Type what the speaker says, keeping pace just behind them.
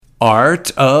Art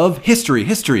of history,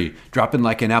 history. Dropping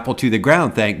like an apple to the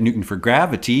ground. Thank Newton for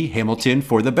gravity, Hamilton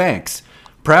for the banks.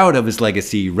 Proud of his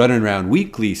legacy, running around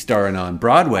weekly, starring on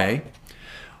Broadway.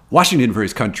 Washington for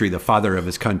his country, the father of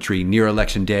his country, near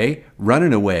election day,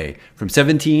 running away. From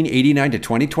 1789 to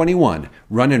 2021,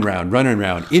 running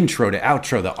round, intro to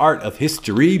outro, the art of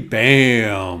history,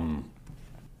 bam!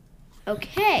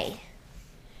 Okay.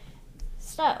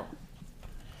 So,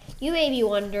 you may be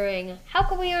wondering, how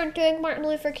come we aren't doing Martin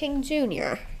Luther King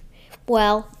Jr.?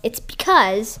 Well, it's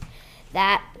because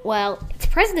it's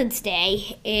President's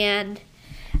Day, and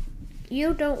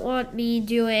you don't want me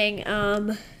doing,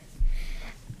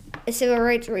 a civil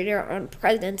rights reader on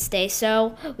President's Day,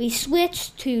 so we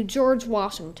switched to George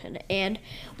Washington. And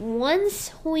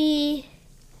once we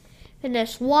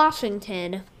finish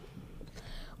Washington,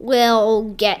 we'll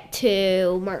get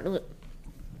to Martin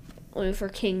Luther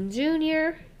King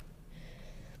Jr.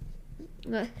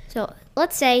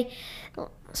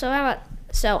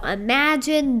 So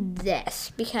imagine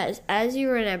this, because as you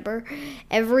remember,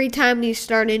 every time you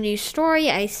start a new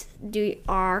story, I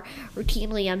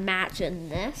routinely imagine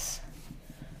this.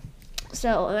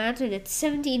 So imagine it's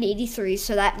 1783,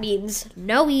 so that means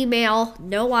no email,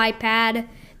 no iPad,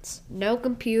 no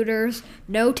computers,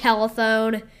 no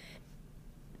telephone,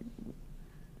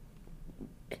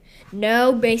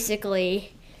 no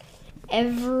basically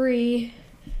every...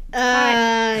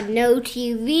 no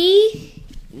TV?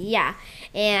 Yeah,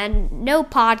 and no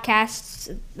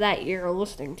podcasts that you're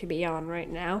listening to me on right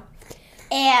now.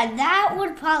 And that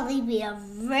would probably be a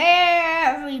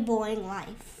very boring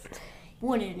life,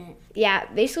 wouldn't it? Yeah,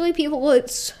 basically people would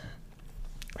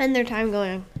spend their time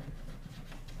going,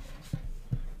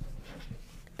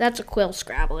 that's a quill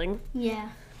scrabbling.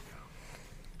 Yeah.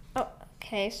 Oh,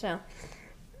 okay, so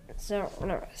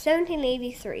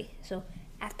 1783, so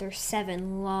after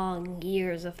 7 long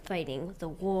years of fighting, the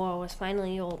war was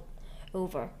finally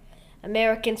over.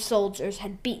 American soldiers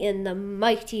had beaten the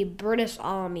mighty British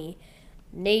Army,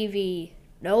 Navy,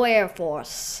 no Air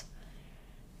Force.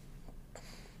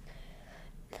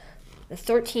 The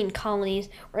 13 colonies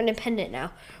were independent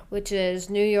now, which is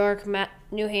New York,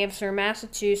 New Hampshire,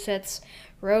 Massachusetts,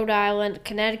 Rhode Island,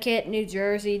 Connecticut, New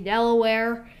Jersey,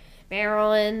 Delaware,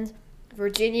 Maryland,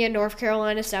 Virginia, North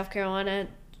Carolina, South Carolina,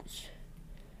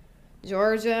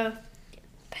 Georgia,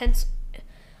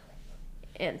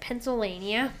 and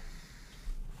Pennsylvania.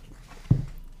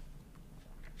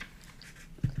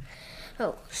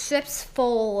 Ships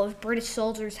full of British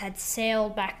soldiers had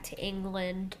sailed back to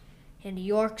England and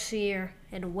Yorkshire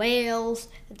and Wales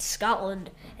and Scotland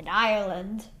and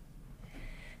Ireland.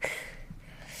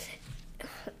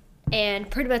 And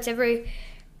pretty much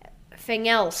everything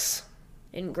else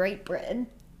in Great Britain.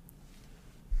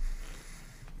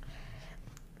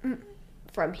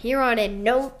 From here on in,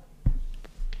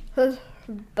 nobody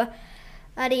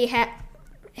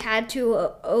had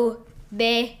to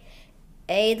obey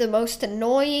the most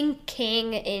annoying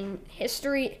king in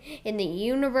history, in the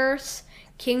universe,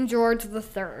 King George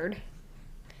III.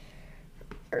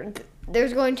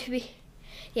 There's going to be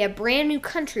a brand new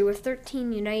country with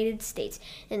 13 United States.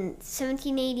 In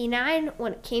 1789,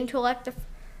 when it came to elect the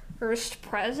first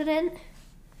president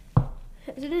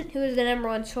who was the number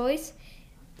one choice,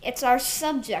 it's our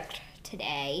subject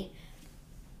today,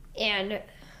 and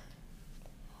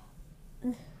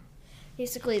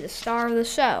basically the star of the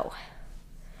show.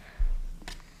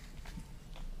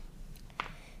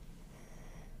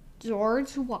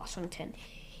 George Washington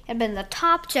had been the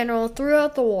top general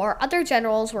throughout the war. Other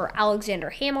generals were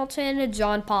Alexander Hamilton,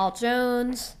 John Paul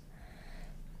Jones,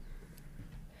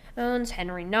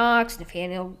 Henry Knox,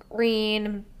 Nathaniel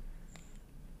Greene,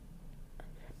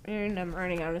 and I'm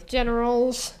running out of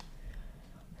generals.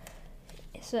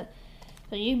 So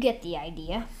you get the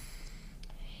idea.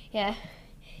 Yeah.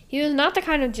 He was not the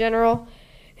kind of general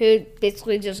who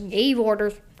basically just gave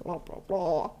orders, blah, blah,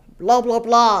 blah, blah, blah,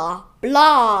 blah,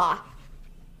 blah.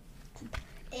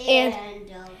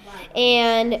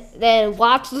 And then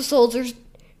watch the soldiers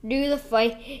do the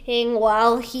fighting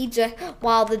while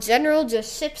the general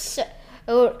just sips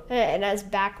out and has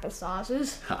back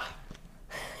massages.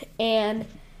 And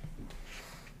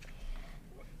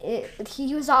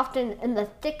he was often in the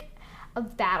thick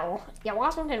of battle. Yeah,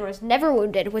 Washington was never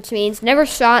wounded, which means never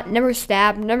shot, never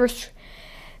stabbed,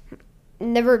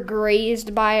 never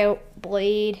grazed by a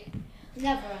blade.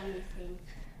 Never anything.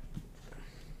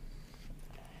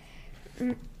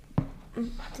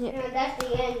 That's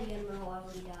the end,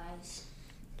 he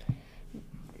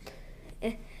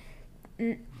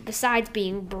dies. Besides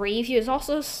being brave, he was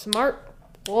also smart,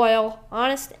 loyal,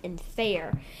 honest, and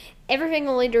fair. Everything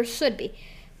a leader should be.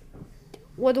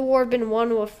 Would the war have been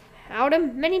won out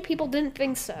him? Many people didn't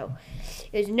think so.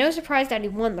 It was no surprise that he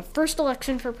won the first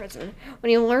election for president. When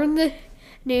he learned the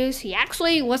news, he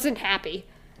actually wasn't happy.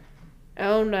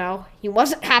 Oh no, he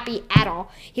wasn't happy at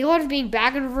all. He loved being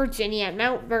back in Virginia at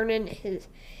Mount Vernon, his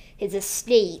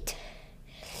estate.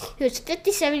 He was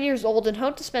 57 years old and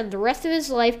hoped to spend the rest of his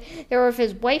life there with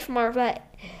his wife Martha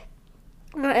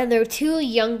and their two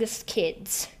youngest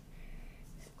grandkids,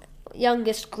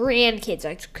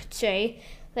 I could say.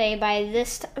 By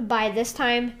this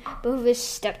time, both of his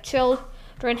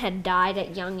stepchildren had died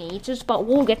at young ages, but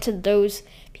we'll get to those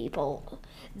people,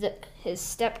 his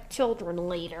stepchildren,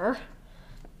 later.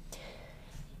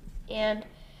 And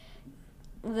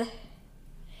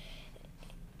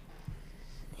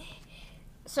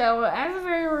so, as the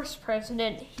very first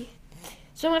president,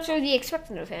 so much was he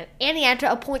expected of him, and he had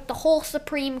to appoint the whole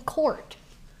Supreme Court.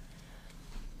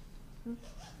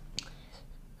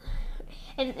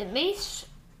 And it may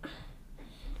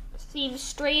seem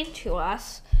strange,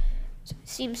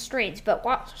 but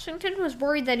Washington was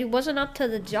worried that he wasn't up to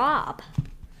the job.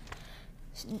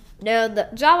 No, the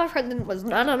job of president was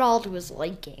not at all to his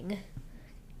liking.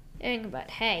 But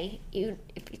hey,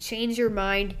 if you change your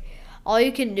mind, all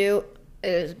you can do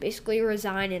is basically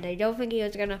resign, and I don't think he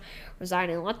was going to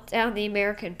resign and let down the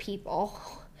American people.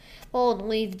 Well, and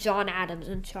leave John Adams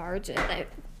in charge, and I'm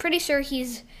pretty sure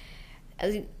he's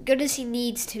as good as he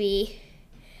needs to be,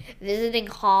 visiting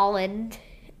Holland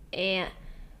and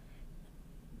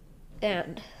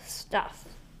stuff,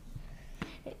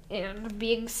 and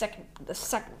being the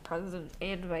second president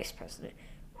and vice president.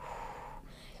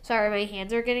 Sorry, my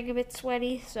hands are getting a bit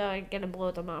sweaty, so I'm gonna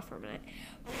blow them off for a minute.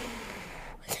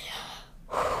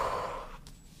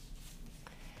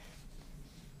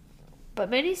 But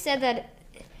many said that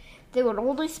they would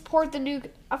only support the new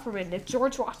government if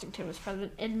George Washington was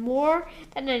president, and more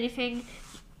than anything,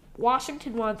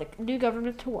 Washington wanted the new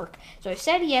government to work. So he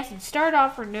said yes and started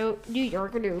off for New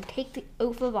York to take the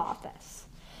oath of office.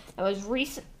 That was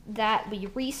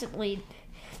recently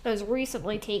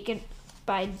taken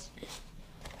by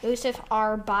Joseph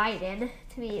R. Biden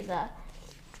to be the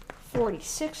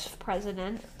 46th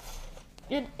president.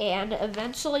 And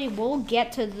eventually we'll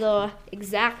get to the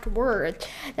exact words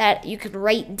that you can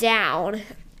write down.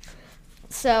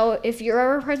 So if you're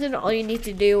ever president, all you need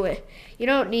to do, you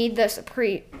don't need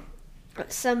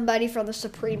somebody from the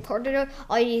Supreme Court to do it.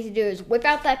 All you need to do is whip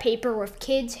out that paper with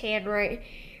kids' handwriting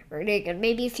and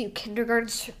maybe a few kindergarten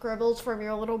scribbles from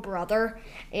your little brother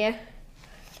and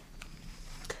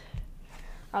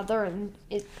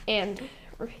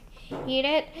read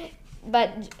it,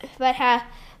 but have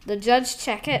the judge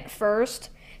check it first,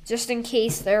 just in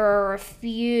case there are a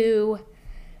few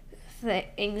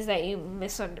things that you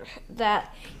misunderstood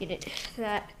that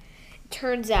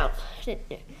turns out.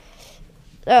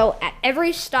 So at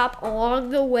every stop along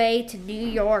the way to New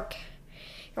York,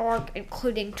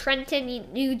 including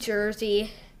Trenton, New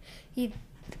Jersey,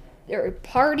 there were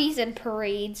parties and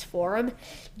parades for him.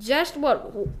 Just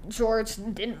what George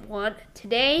didn't want.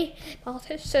 Today,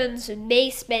 politicians may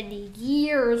spend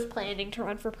years planning to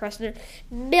run for president.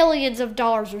 Millions of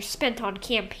dollars are spent on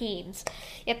campaigns.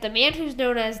 Yet the man who's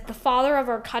known as the father of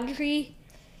our country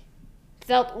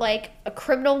felt like a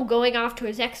criminal going off to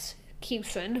his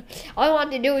execution. All I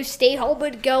wanted to do was stay home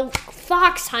and go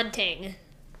fox hunting.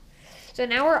 So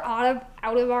now we're out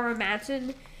of our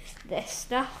imagine this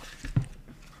stuff.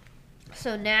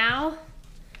 So now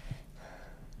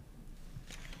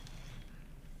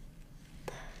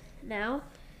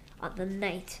on the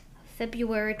night of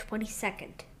February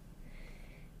 22nd,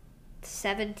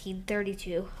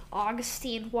 1732,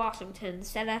 Augustine Washington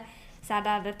sat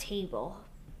at a table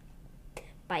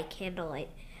by candlelight.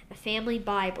 A family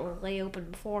Bible lay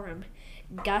open before him.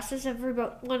 Gus, as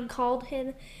everyone called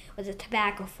him, was a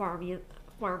tobacco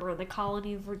farmer in the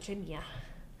colony of Virginia,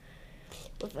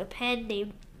 with a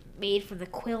pen made from the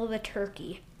quill of a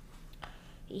turkey.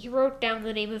 He wrote down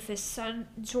the name of his son,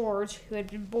 George, who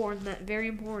had been born that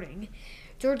very morning.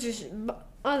 George's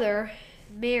mother,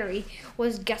 Mary,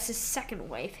 was Gus's second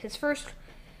wife. His first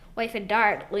wife had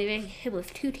died, leaving him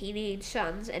with two teenage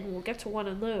sons, and we'll get to one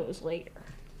of those later.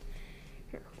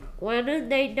 One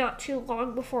day, not too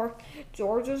long before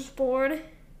George was born,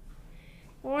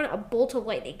 a bolt of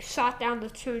lightning shot down the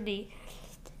chimney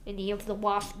of the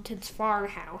Washington's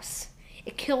farmhouse.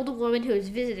 It killed a woman who was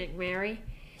visiting Mary.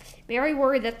 Mary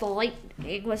worried that the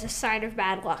lightning was a sign of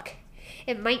bad luck.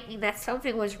 It might mean that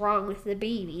something was wrong with the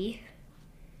baby.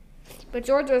 But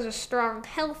George was a strong,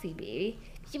 healthy baby.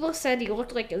 People said he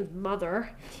looked like his mother.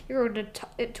 He grew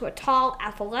into a tall,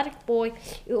 athletic boy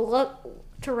who loved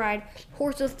to ride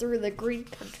horses through the green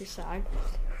countryside.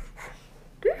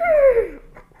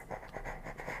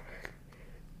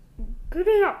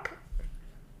 Giddy up.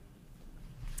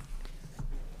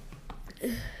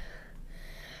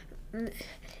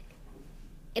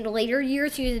 In later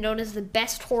years, he was known as the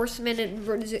best horseman in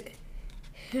Virginia.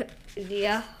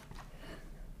 Okay.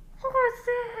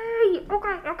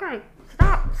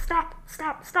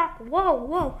 Stop.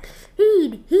 Whoa.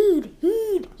 Heed.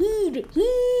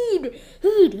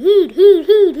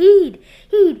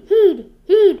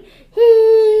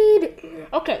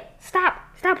 Okay,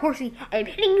 stop, horsey. I'm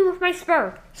hitting you with my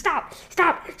spur. Stop.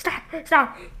 Yeah,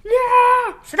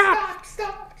 Stop.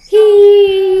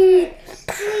 Heed.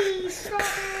 Please stop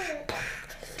it.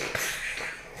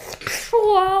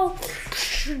 Whoa. Whoa.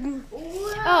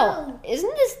 Oh,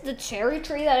 isn't this the cherry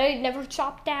tree that I never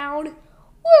chopped down?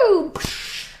 Woo!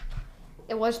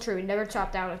 It was true. We never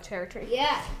chopped down a cherry tree.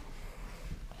 Yeah.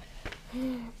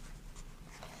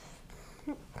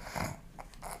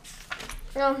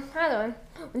 Anyway, when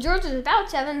George was about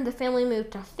 7, the family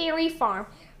moved to Ferry Farm.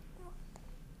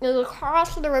 It was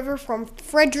across the river from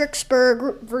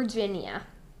Fredericksburg, Virginia.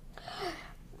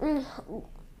 In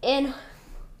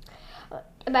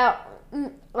about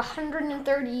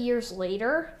 130 years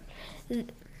later,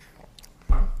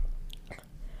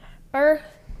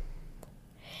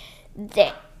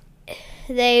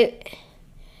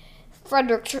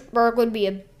 Fredericksburg would be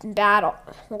a battle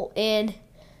in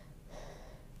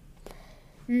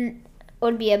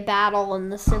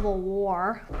the Civil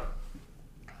War.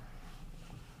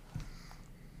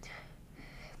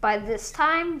 By this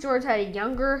time, George had a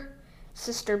younger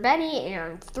sister, Betty,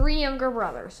 and 3 younger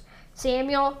brothers,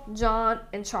 Samuel, John,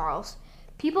 and Charles.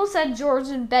 People said George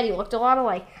and Betty looked a lot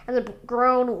alike. As a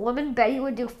grown woman, Betty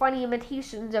would do funny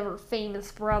imitations of her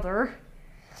famous brother.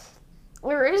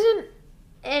 There isn't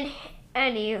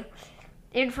any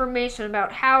information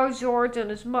about how George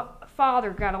and his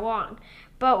father got along,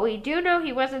 but we do know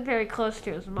he wasn't very close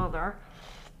to his mother.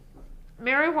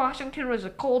 Mary Washington was a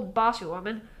cold, bossy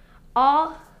woman.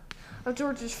 All of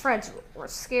George's friends were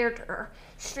scared of her.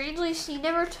 Strangely, she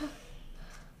never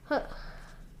took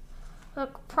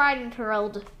pride in her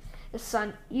eldest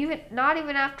son, not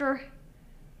even after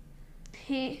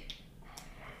his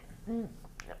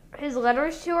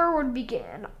letters to her would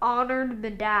begin, "Honored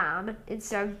Madame,"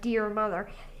 instead of "Dear Mother,"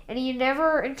 and he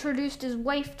never introduced his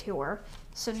wife to her.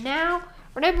 So now,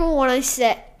 remember when I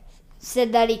said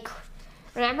that he?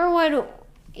 Remember when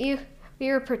we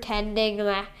were pretending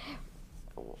that?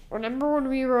 Remember when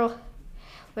we were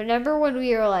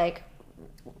like?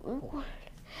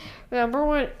 Remember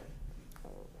when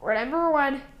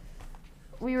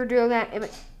we were doing that?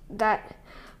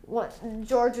 What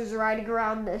George was riding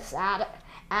around this attic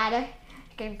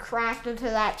and crashed into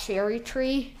that cherry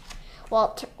tree?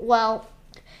 Well,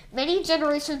 many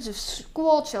generations of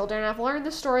school children have learned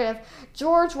the story of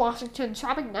George Washington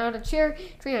chopping down a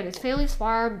cherry tree on his family's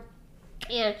farm,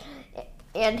 and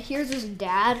here's his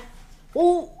dad.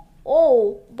 Oh,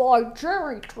 my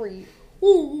cherry tree!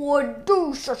 Who would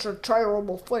do such a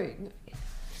terrible thing?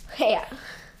 Yeah.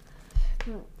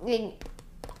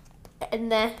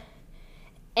 And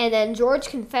then George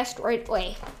confessed right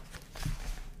away.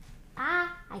 I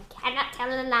cannot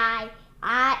tell a lie.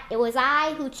 It was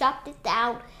I who chopped it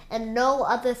down, and no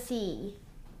other thief.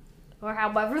 Or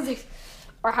however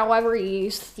you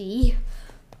use thief,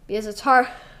 because it's hard.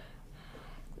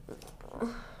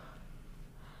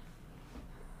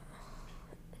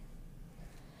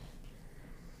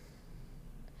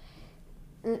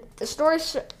 The story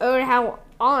showed how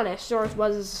honest George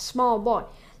was as a small boy.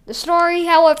 The story,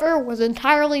 however, was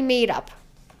entirely made up.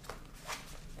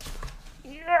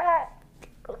 Yeah,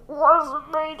 it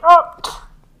wasn't made up.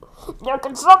 Now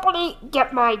can somebody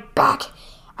get my back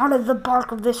out of the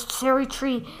bark of this cherry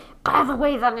tree? By the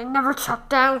way, that I never chopped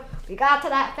down. We got to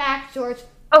that fact, George.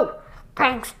 Oh,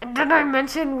 thanks. And did I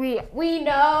mention we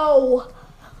know?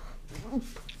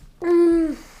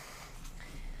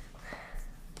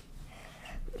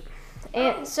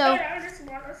 And so I just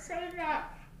want to say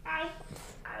that I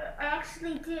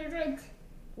actually didn't.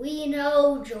 We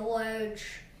know,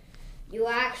 George. You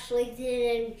actually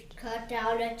didn't cut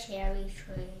down a cherry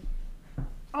tree.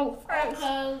 Oh, thanks.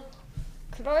 Okay.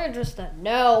 Could I just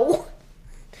no?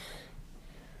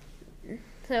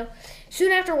 So,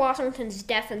 soon after Washington's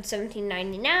death in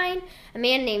 1799, a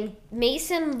man named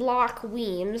Mason Locke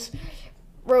Weems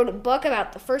wrote a book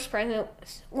about the first president.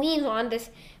 Weems wanted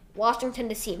Washington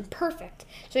to seem perfect,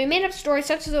 so he made up stories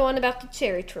such as the one about the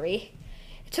cherry tree.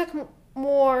 It took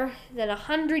more than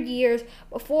 100 years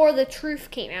before the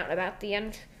truth came out about the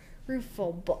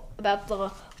untruthful book, about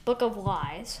the Book of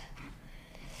Lies.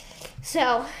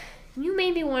 So, you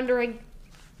may be wondering,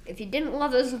 if you didn't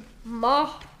love his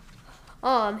mom,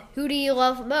 who do you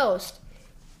love most?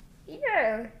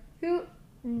 Yeah. Who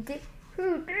did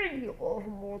he love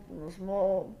more than his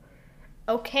mom?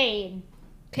 Okay.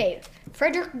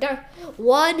 Frederick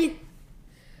one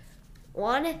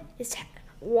is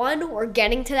one. We're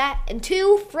getting to that, and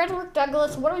two. Frederick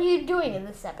Douglass, what are you doing in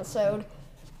this episode?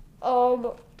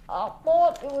 I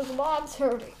thought it was Mom's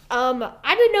turn.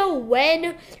 I don't know when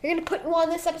you're gonna put you on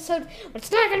this episode, but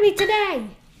it's not gonna be today.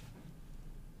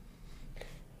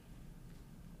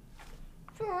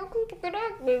 So I could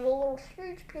act me a little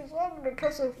speech because I'm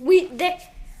because of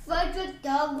Frederick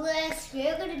Douglass,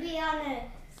 you're going to be on a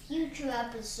future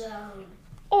episode.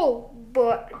 Oh,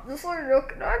 but before you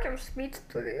can I give speech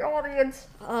to the audience?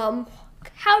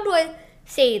 How do I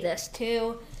say this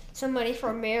to somebody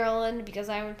from Maryland because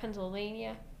I'm in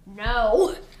Pennsylvania?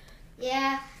 No.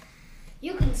 Yeah,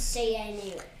 you can say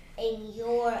it in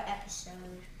your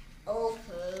episode.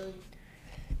 Okay.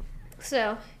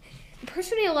 So, the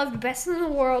person he loved best in the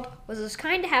world was his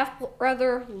kind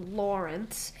half-brother,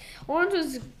 Lawrence. Lawrence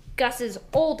was Gus's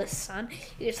oldest son.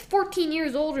 He was 14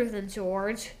 years older than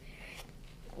George.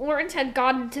 Lawrence had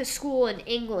gone to school in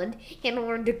England and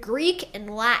learned Greek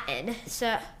and Latin.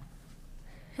 So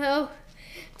to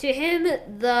him,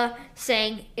 the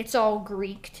saying, "it's all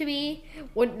Greek to me,"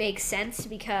 wouldn't make sense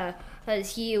because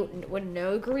he wouldn't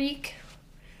know Greek.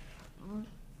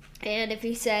 And if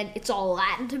he said, "it's all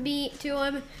Latin to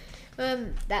him,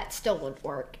 that still wouldn't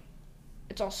work.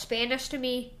 "It's all Spanish to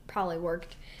me," probably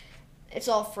worked. "It's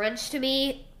all French to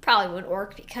me," probably wouldn't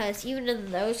work because even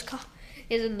in those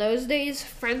days,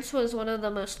 French was one of the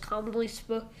most commonly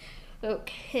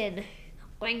spoken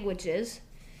languages.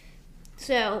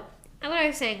 So, what I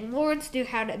was saying, Lawrence knew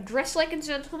how to dress like a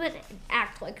gentleman and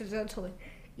act like a gentleman.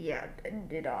 Yeah,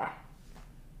 did I?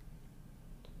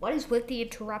 What is with the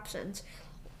interruptions?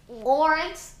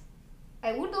 Lawrence,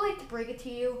 I wouldn't like to break it to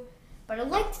you, but I'd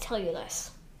like to tell you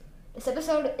this. This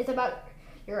episode is about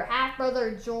your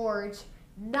half-brother George,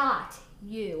 not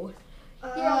you.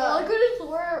 Yeah, I'm gonna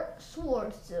swear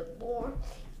swords more.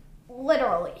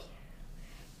 Literally.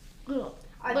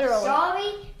 I'm Literally.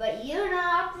 sorry, but you're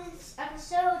not on this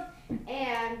episode,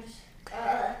 and,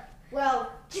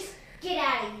 well, just get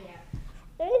out of here.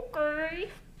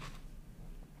 Okay.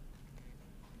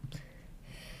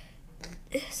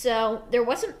 So, there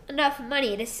wasn't enough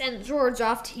money to send George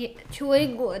off to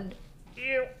England.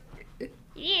 Yeah,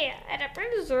 and it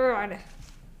brings her on.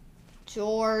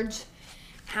 George,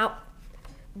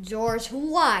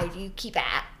 why do you keep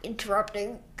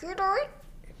interrupting? Good night.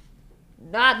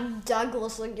 Not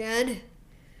Douglas again.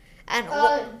 And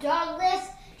Douglas,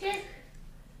 get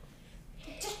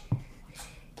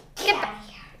out of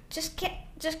here. Just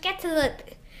get to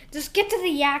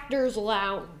the actors'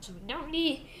 lounge. We don't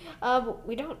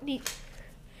need.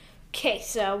 Okay,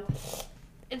 so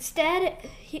instead,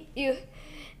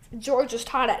 George was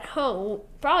taught at home,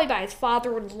 probably by his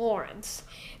father and Lawrence.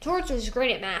 George was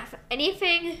great at math.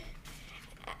 Anything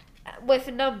with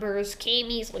numbers came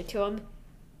easily to him,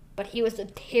 but he was a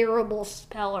terrible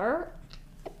speller.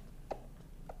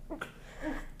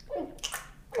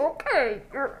 Okay,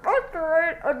 you're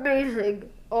accurate, amazing.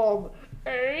 A,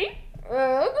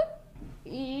 N,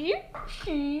 E,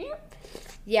 C.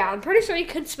 Yeah, I'm pretty sure you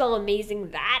could spell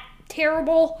amazing that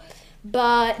terrible,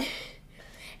 but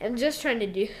I'm just trying to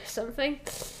do something.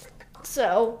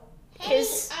 So, I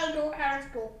know how to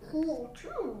spell cool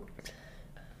too.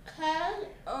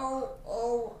 K-O-O-O-S.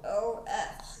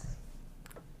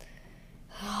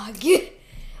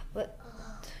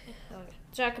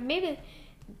 Jack,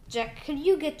 can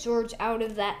you get George out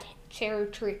of that cherry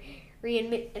tree and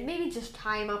maybe just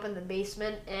tie him up in the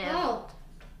basement? And Oh,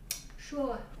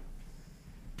 sure.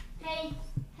 Hey,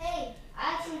 I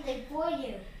have something for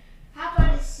you. How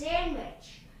about a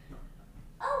sandwich?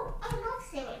 Oh, I love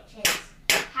sandwiches.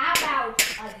 How about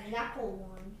a knuckle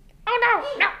one?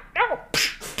 Oh no!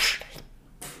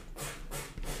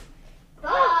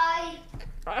 Bye.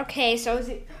 Okay, so as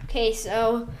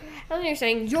you're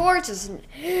saying, George is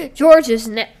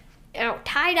now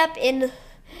tied up in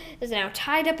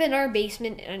our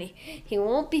basement, and he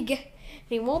won't be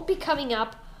coming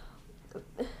up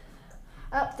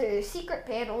the secret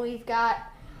panel we've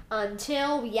got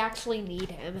until we actually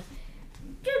need him.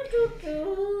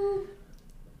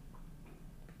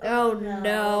 Oh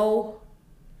no.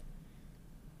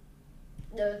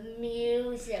 The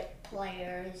music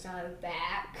players are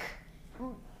back.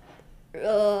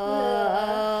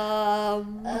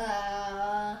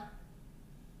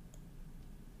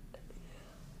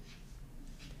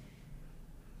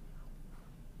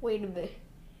 Wait a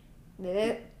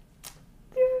minute.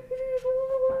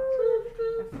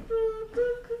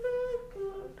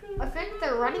 I think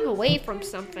they're running away from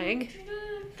something.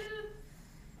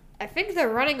 I think they're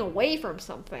running away from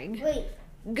something. Wait.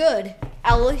 Good.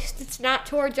 At least it's not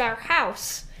towards our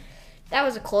house. That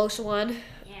was a close one.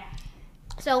 Yeah.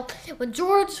 So, when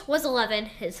George was 11,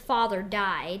 his father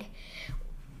died.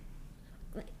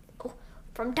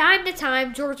 From time to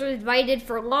time, George was invited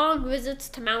for long visits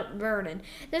to Mount Vernon.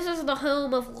 This is the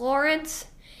home of Lawrence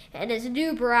and his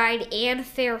new bride, Anne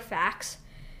Fairfax,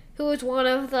 who was one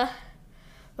of the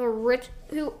rich,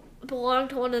 who belonged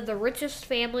to one of the richest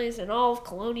families in all of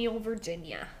colonial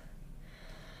Virginia.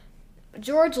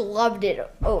 George loved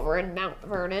it over in Mount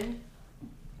Vernon.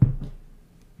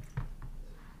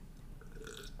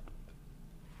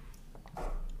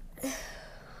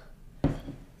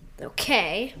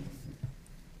 Okay.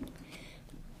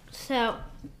 So,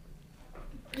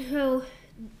 in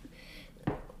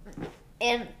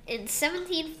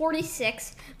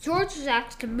 1746, George was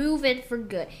asked to move in for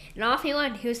good, and off he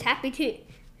went. He was happy he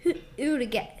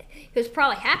was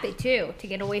probably happy too to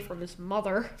get away from his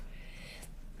mother.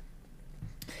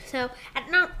 So, at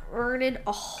Mount Vernon,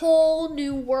 a whole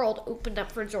new world opened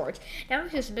up for George. Now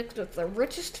he was mixed with the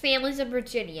richest families in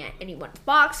Virginia, and he went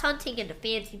fox hunting and to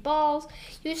fancy balls.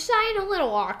 He was shy and a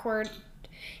little awkward,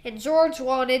 and George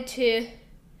wanted to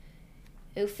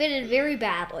fit in very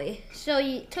badly. So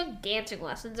he took dancing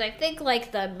lessons. I think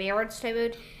like the marriage type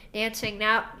of dancing,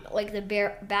 not like the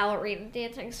ballerina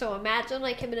dancing. So imagine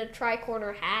like him in a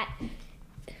tri-corner hat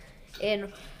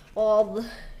and all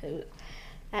the...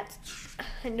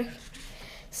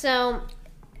 So,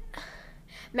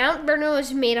 Mount Vernon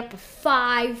was made up of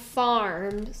 5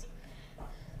 farms,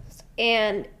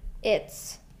 and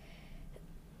it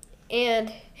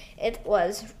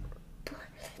was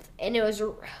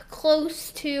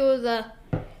close to the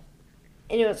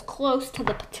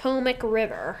Potomac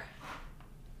River.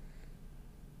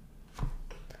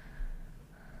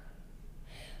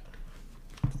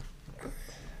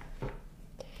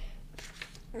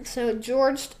 So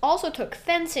George also took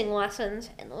fencing lessons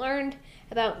and learned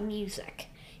about music.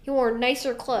 He wore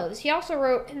nicer clothes. He also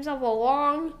wrote himself a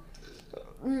long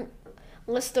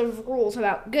list of rules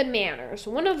about good manners.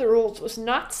 One of the rules was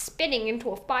not spitting into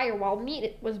a fire while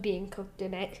meat was being cooked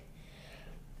in it.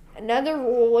 Another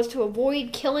rule was to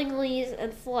avoid killing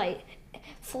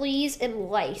fleas and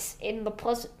lice in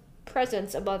the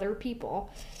presence of other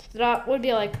people. So that would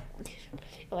be like,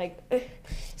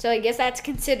 so I guess that's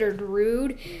considered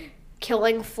rude,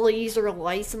 killing fleas or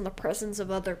lice in the presence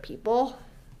of other people.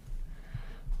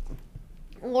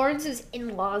 Lawrence's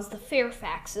in-laws, the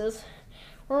Fairfaxes,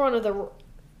 were one of the,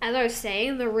 as I was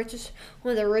saying,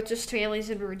 one of the richest families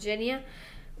in Virginia.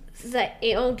 That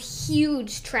owned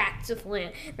huge tracts of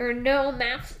land. There are no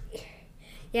maps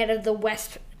yet of the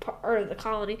west part of the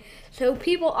colony, so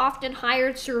people often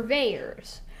hired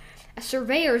surveyors. A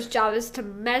surveyor's job is to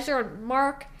measure and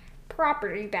mark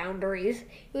property boundaries.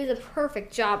 It was a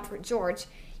perfect job for George.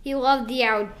 He loved the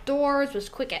outdoors, was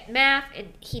quick at math,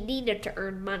 and he needed to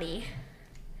earn money.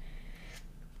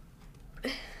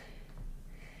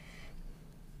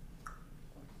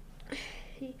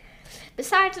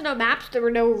 Besides no maps, there were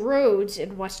no roads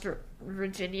in Western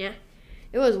Virginia.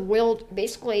 It was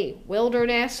basically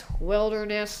wilderness.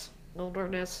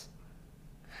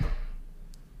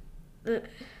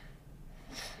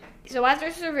 So as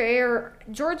a surveyor,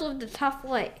 George lived a tough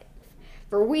life.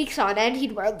 For weeks on end,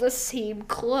 he'd wear the same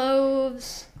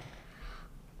clothes.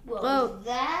 Well,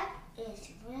 that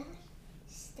is really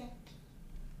sticky.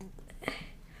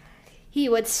 He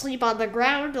would sleep on the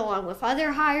ground along with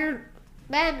other hired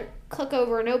men, cook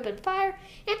over an open fire,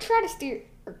 and try to steer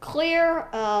clear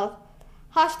of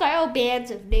hostile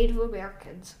bands of Native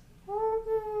Americans.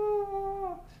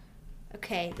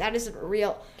 Okay, that isn't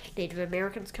real Native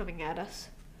Americans coming at us.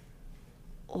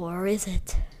 Or is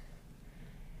it?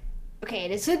 Okay,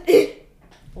 it isn't.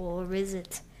 Or is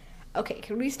it? Okay,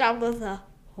 can we stop with the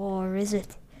or is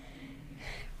it?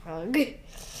 Wrong.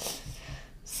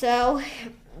 So,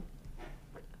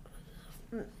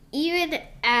 even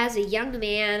as a young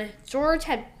man, George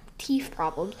had teeth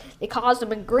problems. They caused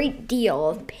him a great deal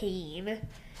of pain.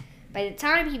 By the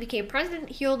time he became president,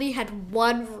 he only had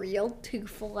 1 real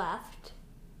tooth left.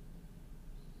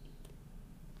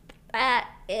 That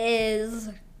is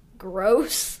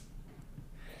gross.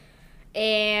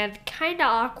 And kind of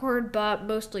awkward, but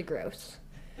mostly gross.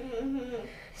 Mm-hmm.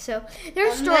 So,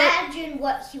 there's Imagine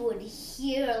what he would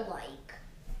hear like.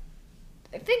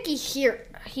 I think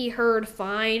he heard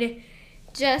fine.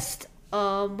 Just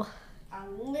A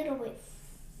little bit.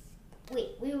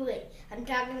 Wait. I'm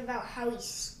talking about how he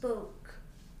spoke.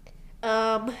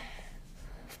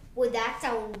 Would that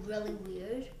sound really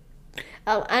weird?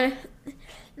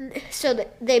 So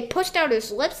they pushed out his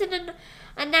lips in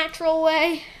a natural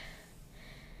way.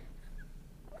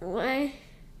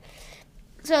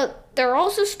 So there are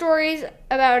also stories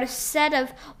about a set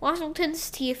of Washington's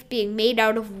teeth being made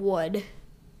out of wood.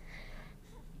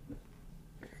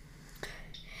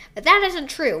 But that isn't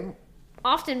true.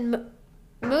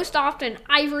 Most often,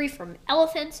 ivory from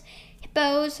elephants,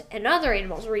 hippos, and other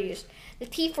animals were used. The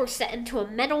teeth were set into a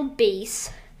metal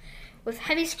base with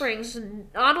heavy springs,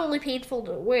 not only painful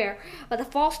to wear, but the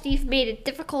false teeth made it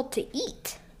difficult to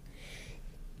eat.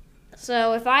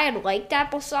 So if I had liked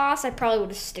applesauce, I probably would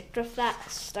have stuck with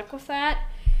that.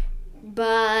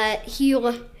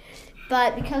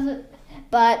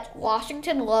 But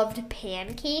Washington loved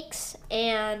pancakes,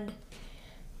 and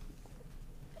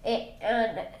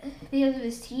because of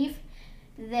his teeth,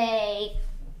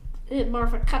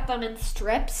 Martha cut them in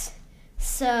strips,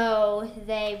 so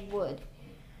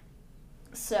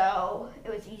it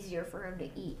was easier for him to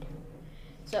eat.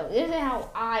 So this is how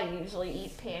I usually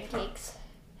eat pancakes.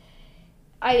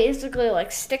 I basically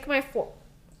stick my fork.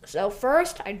 So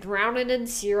first I drown it in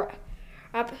syrup,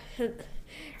 and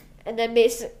then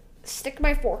stick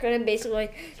my fork in and basically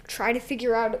try to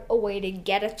figure out a way to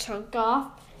get a chunk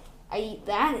off. I eat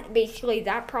that. Basically,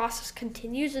 that process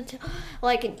continues until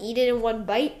I can eat it in one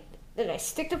bite. Then I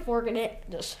stick the fork in it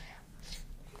and just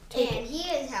take it.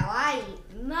 Here's how I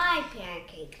eat my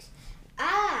pancakes.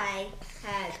 I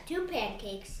have 2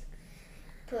 pancakes,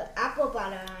 put apple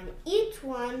butter on each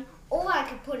one, or I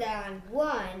could put it on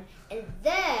one, and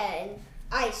then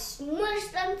I smush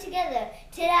them together.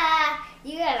 Ta-da!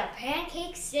 You got a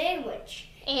pancake sandwich.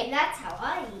 And that's how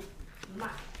I eat my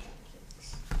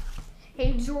pancakes.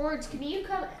 Hey George, can you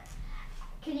come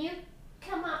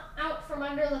out from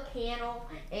under the panel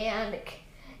and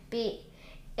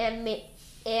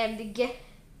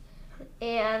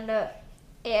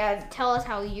tell us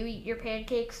how you eat your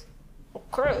pancakes?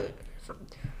 Okay.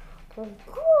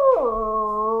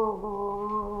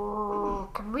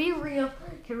 Can we reel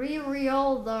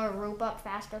the rope up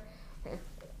faster?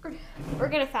 We're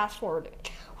gonna fast forward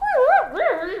it.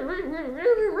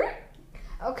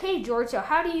 Okay, George. So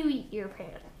how do you eat your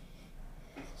pan?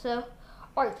 So,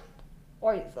 wait,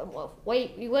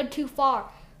 we went too far.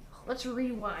 Let's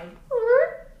rewind.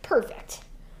 Perfect.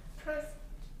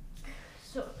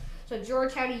 So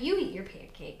George, how do you eat your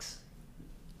pancakes?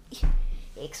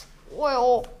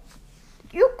 Well,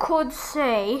 you could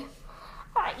say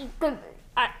I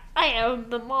am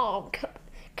the mom.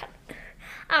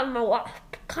 I don't know what,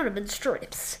 cut them in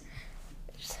strips,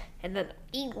 and then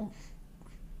eat them.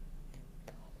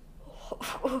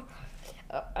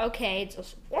 Okay,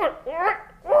 just what?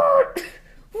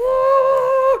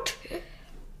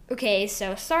 Okay,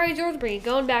 so sorry, George, but you're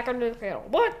going back under the panel.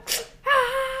 What?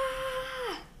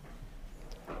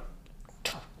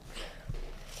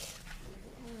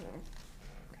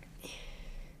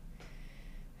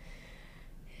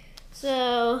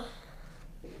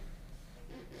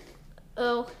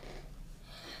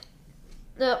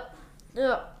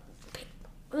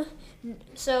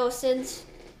 So, since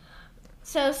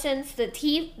the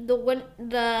teeth,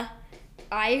 the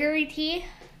ivory teeth,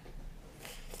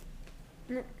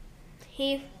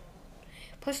 he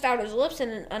pushed out his lips in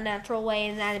an unnatural way,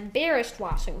 and that embarrassed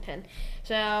Washington.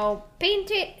 No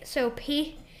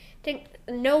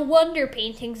wonder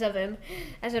paintings of him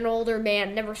as an older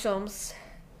man never show him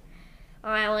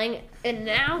smiling. And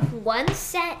now one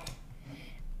set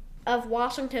of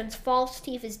Washington's false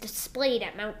teeth is displayed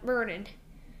at Mount Vernon.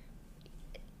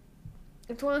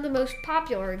 It's one of the most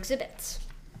popular exhibits.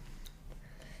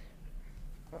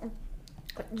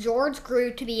 George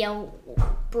grew to be a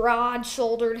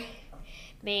broad-shouldered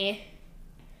man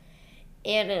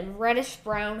and in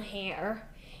reddish-brown hair.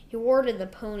 He wore it in the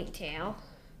ponytail.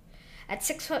 At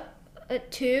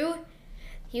 6'2",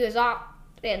 he was often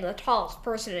the tallest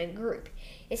person in the group.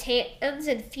 His hands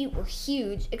and feet were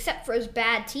huge. Except for his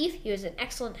bad teeth, he was in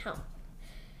excellent health.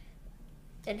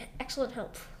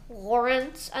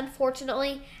 Lawrence,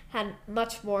 unfortunately, had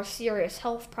much more serious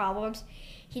health problems.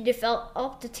 He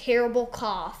developed a terrible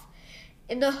cough.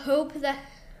 In the hope that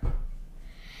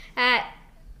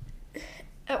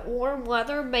warm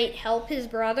weather might help his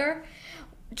brother,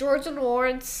 George and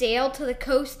Lawrence sailed to the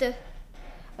coast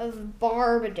of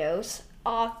Barbados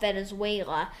off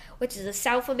Venezuela, which is a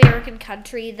South American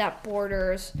country that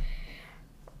borders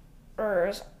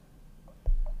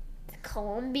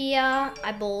Colombia.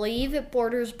 I believe it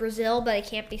borders Brazil, but I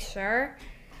can't be sure.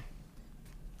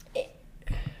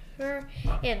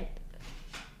 And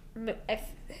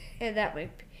that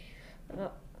might be.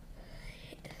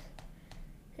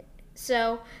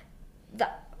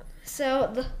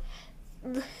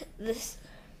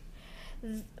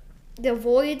 The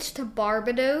voyage to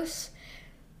Barbados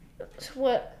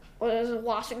was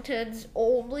Washington's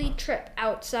only trip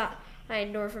outside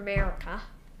North America.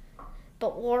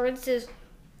 But Lawrence's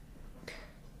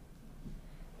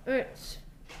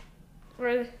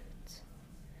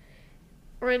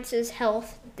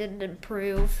health didn't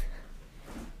improve.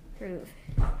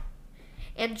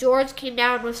 And George came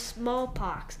down with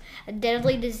smallpox, a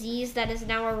deadly disease that is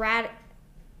now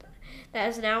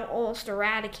almost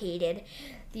eradicated.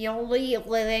 The only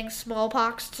living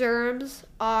smallpox germs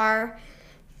are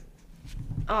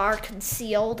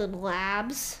concealed in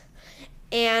labs,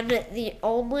 and the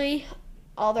only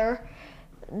other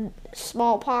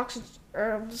smallpox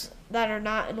germs that are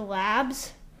not in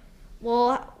labs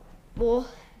will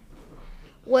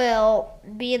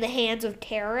be in the hands of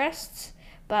terrorists.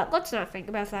 But let's not think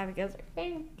about that because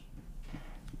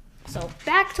so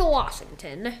back to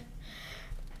Washington.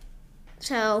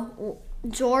 So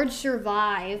George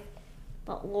survived,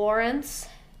 but Lawrence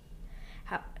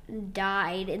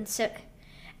died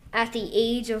at the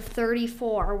age of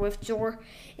 34 with George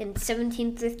in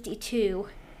 1752.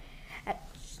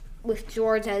 With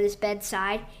George at his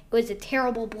bedside, it was a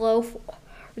terrible blow for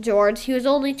George. He was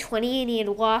only 20 and he had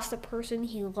lost the person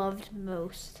he loved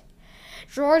most.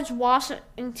 George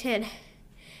Washington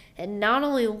had not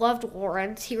only loved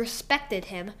Lawrence, he respected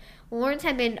him. Lawrence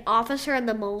had been an officer in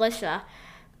the militia.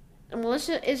 The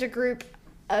militia is a group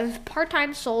of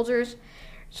part-time soldiers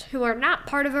who are not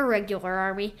part of a regular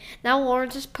army. Now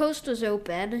Lawrence's post was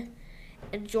open,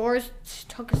 and George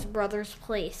took his brother's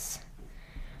place.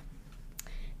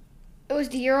 It was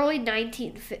the early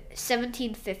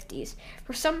 1750s.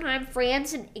 For some time,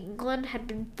 France and England had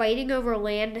been fighting over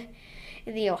land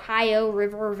in the Ohio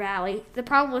River Valley. The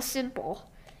problem was simple.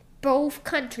 Both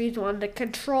countries wanted to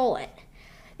control it.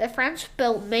 The French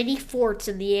built many forts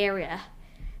in the area.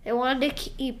 They wanted to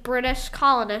keep British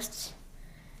colonists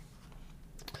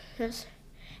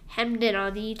hemmed in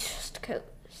on the east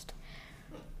coast.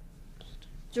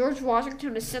 George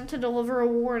Washington was sent to deliver a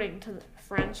warning to the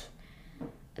French.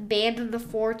 Abandon the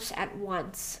forts at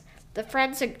once. The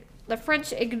French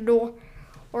ignored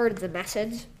the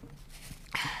message.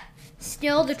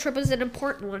 Still, the trip was an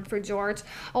important one for George.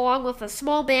 Along with a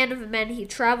small band of men, he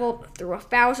traveled through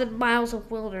 1,000 miles of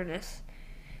wilderness.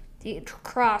 He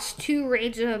crossed 2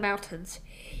 ranges of mountains.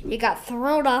 He got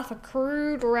thrown off a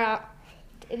crude route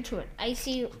into an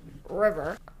icy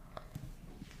river.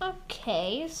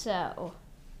 Okay, so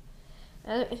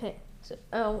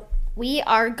we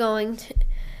are going to.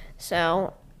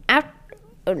 So,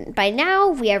 by now,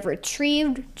 we have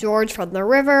retrieved George from the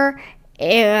river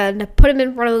and put him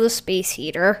in front of the space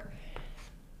heater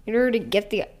in order to get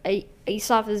the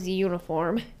ice off his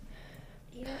uniform.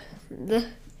 Yeah.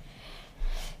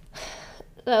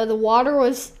 The water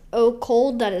was so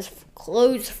cold that his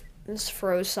clothes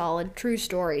froze solid. True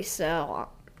story. So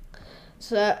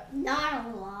not a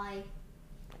lie.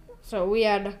 So we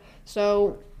have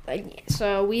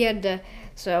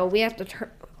to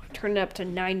turn it up to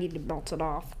 90 to melt it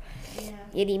off. Yeah.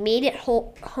 Yet he made it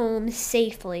home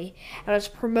safely and was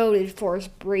promoted for his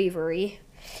bravery.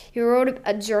 He wrote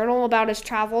a journal about his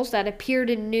travels that appeared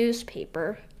in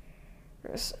newspaper.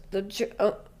 The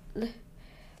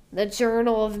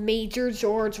Journal of Major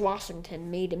George Washington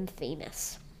made him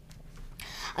famous.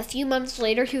 A few months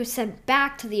later, he was sent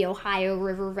back to the Ohio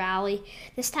River Valley.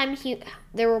 This time,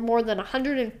 there were more than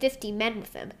 150 men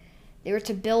with him. They were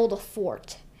to build a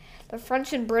fort. The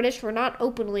French and British were not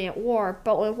openly at war,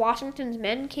 but when Washington's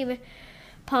men came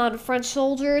upon French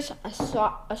soldiers,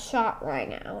 a shot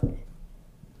rang out.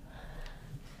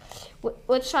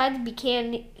 Which side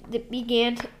began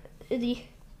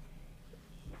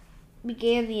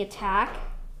the attack?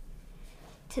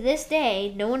 To this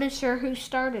day, no one is sure who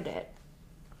started it.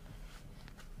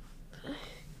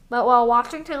 But while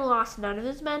Washington lost none of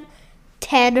his men,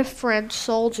 10 French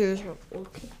soldiers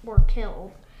were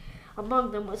killed.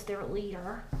 Among them was their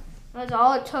leader. That was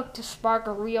all it took to spark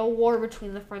a real war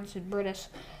between the French and British,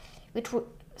 which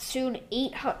soon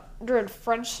 800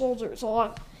 French soldiers,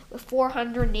 along with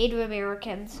 400 Native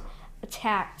Americans,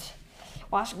 attacked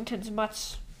Washington's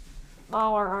much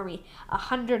smaller army.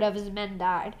 100 of his men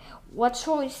died. What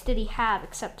choice did he have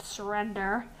except to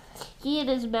surrender? He and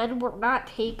his men were not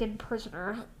taken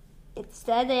prisoner.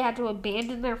 Instead, they had to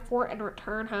abandon their fort and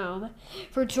return home.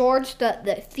 For George, the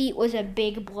defeat was a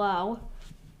big blow.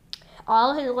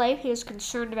 All his life, he was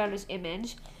concerned about his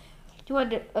image. He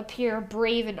wanted to appear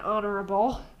brave and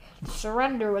honorable.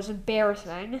 Surrender was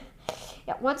embarrassing.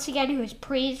 Yet once again, he was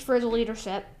praised for his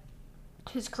leadership.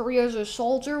 His career as a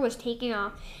soldier was taking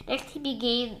off. Next, he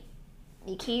became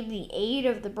the aide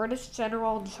of the British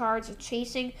general in charge of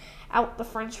chasing out the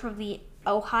French from the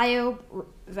Ohio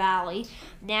Valley.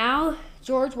 Now,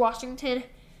 George Washington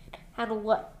had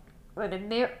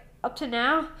up to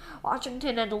now,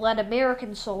 Washington had led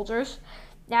American soldiers.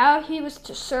 Now he was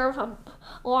to serve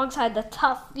alongside the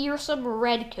tough, fearsome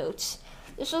Redcoats.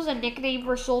 This was a nickname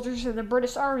for soldiers in the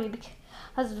British Army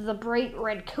because of the bright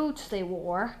red coats they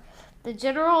wore. The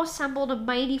general assembled a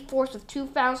mighty force of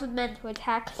 2,000 men to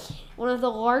attack one of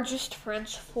the largest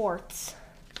French forts.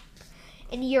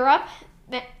 In Europe,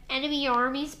 enemy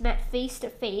armies met face to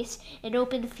face in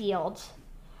open fields.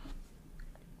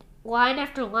 Line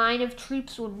after line of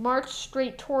troops would march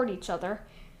straight toward each other,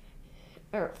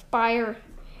 or fire,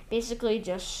 basically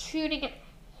just shooting at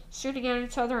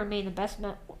each other and made the best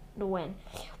man to win.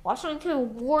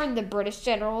 Washington warned the British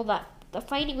general that the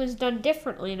fighting was done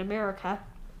differently in America.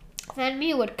 The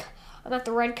enemy would come at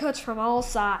the Redcoats from all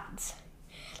sides.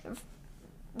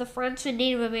 The French and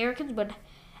Native Americans would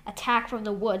attack from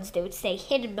the woods. They would stay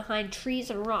hidden behind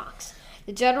trees and rocks.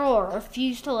 The general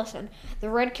refused to listen. The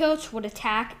Redcoats would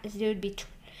attack as they had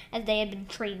been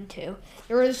trained to.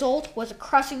 The result was a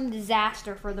crushing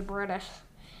disaster for the British.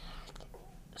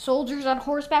 Soldiers on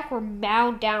horseback were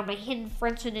mowed down by hidden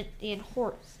French and Native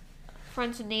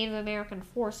American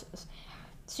forces.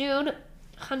 Soon,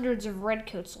 hundreds of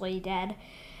Redcoats lay dead.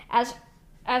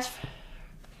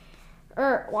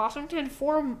 Washington,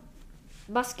 4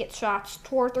 musket shots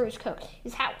tore through his coat.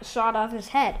 His hat was shot off his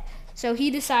head, so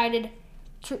he decided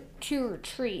to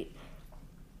retreat.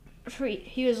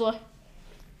 He was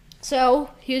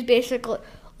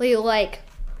basically like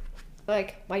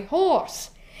my horse,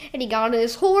 and he got on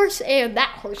his horse, and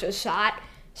that horse was shot.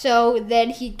 So then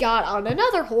he got on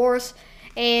another horse,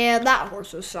 and that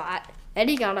horse was shot. Then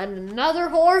he got on another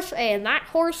horse, and that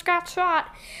horse got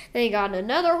shot. Then he got on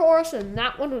another horse, and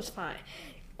that one was fine.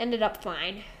 Ended up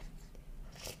fine.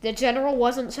 The general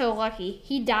wasn't so lucky.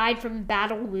 He died from a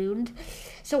battle wound.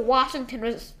 So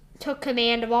Washington took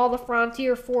command of all the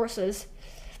frontier forces.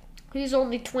 He was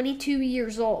only 22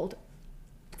 years old.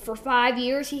 For 5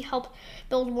 years, he helped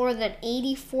build more than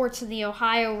 80 forts in the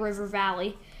Ohio River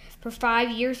Valley. For 5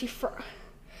 years, he fought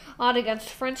against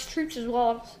French troops as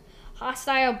well as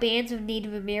hostile bands of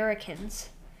Native Americans.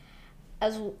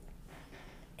 In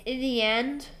the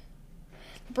end,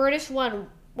 the British won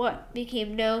what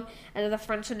became known as the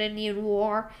French and Indian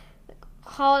War.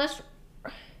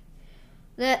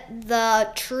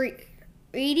 The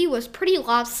treaty was pretty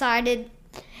lopsided,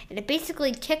 and it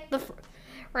basically kicked the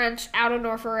French out of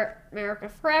North America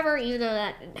forever, even though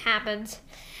that didn't happen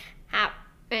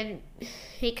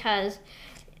because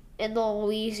in the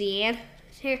Louisiana,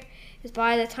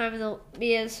 by the time in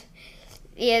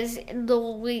the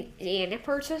Louisiana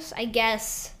Purchase, I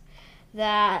guess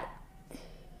that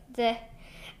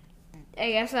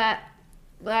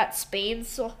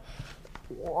Spain's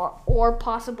or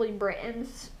possibly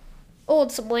Britain's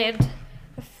owed some land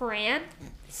to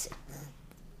France,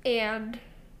 and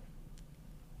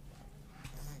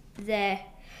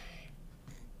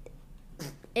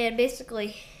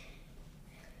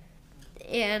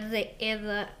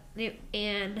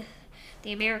the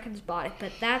Americans bought it,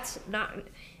 but that's not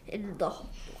in the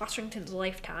Washington's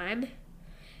lifetime.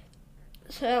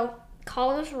 So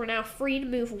colonists were now free to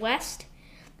move west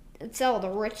and sell the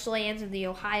rich lands in the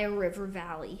Ohio River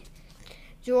Valley.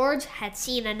 George had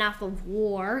seen enough of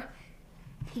war.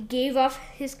 He gave up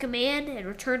his command and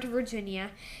returned to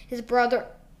Virginia. His brother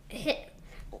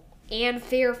Anne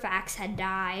Fairfax had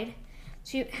died.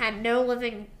 She had no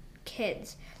living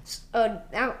kids.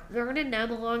 Now Vernon now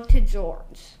belonged to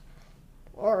George.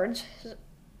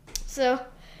 So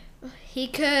he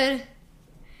could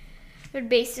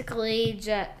basically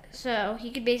just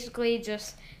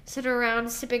sit around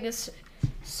sipping a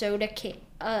soda can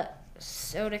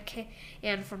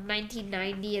from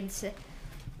 1990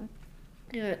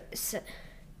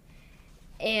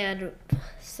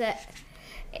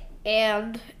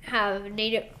 and have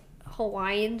Native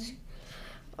Hawaiians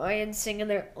sing in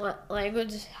their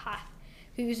language,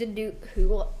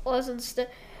 who wasn't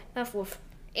stuff with,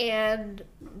 and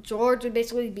George would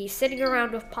basically be sitting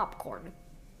around with popcorn.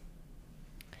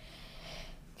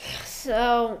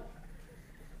 So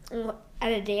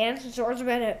at a dance, George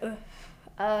met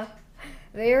a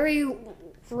very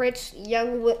rich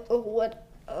young with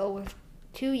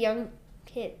 2 young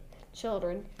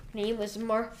children. Her name was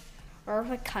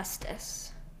Martha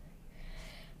Custis.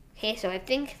 Okay, so I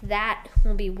think that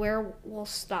will be where we'll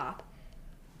stop.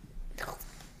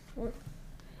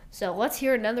 So let's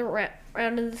hear another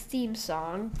round of the theme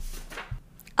song.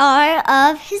 are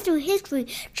of history.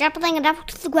 Dropping it up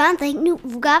to the ground, thank Newton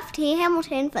for gravity,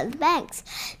 Hamilton for the banks.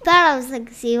 Proud of his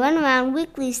legacy, run around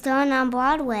weekly, starring on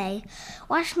Broadway.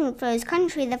 Washington for his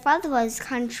country, the father of his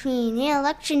country. Near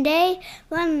election day,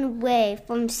 run away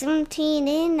from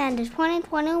 1789 to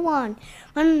 2021.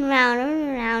 Run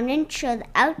around, intro, the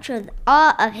outro, the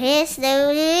art of history.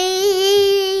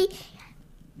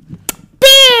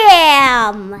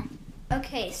 Bam!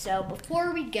 Okay, so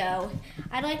before we go,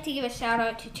 I'd like to give a shout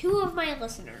out to 2 of my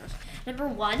listeners. Number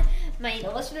 1, my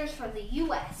listeners from the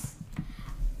U.S.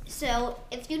 So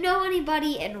if you know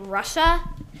anybody in Russia,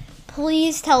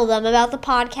 please tell them about the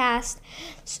podcast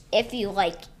if you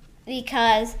like,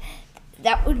 because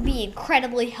that would be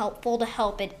incredibly helpful to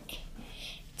help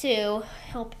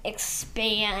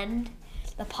expand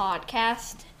the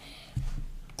podcast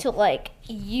to like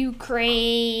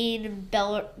Ukraine,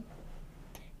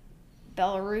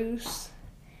 Belarus,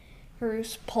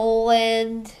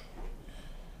 Poland,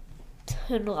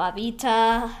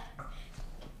 Lavita,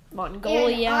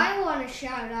 Mongolia. And I want to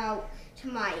shout out to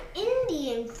my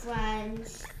Indian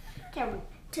friends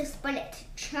to spread it to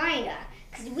China,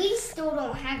 because we still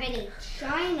don't have any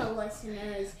China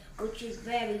listeners, which is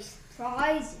very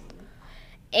surprising.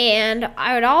 And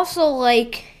I would also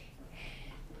like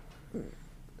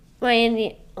my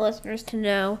Indian listeners to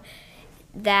know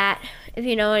that if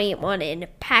you know anyone in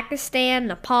Pakistan,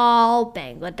 Nepal,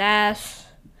 Bangladesh,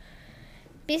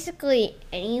 basically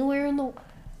anywhere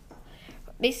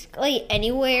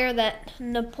that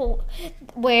Nepal,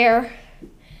 where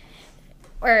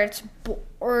it's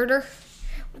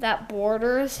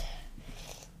borders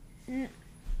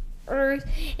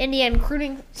India,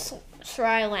 including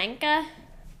Sri Lanka,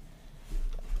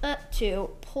 to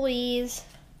please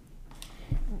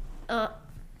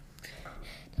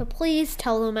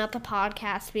tell them about the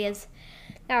podcast, because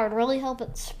that would really help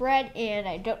it spread. And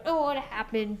I don't know what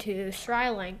happened to Sri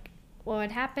Lanka, what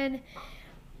would happen,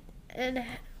 and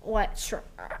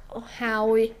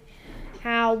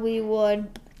how we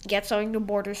would get something to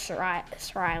border Sri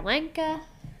Lanka.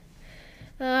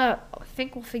 I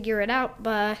think we'll figure it out,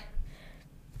 but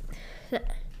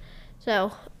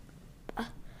so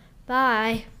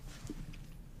bye.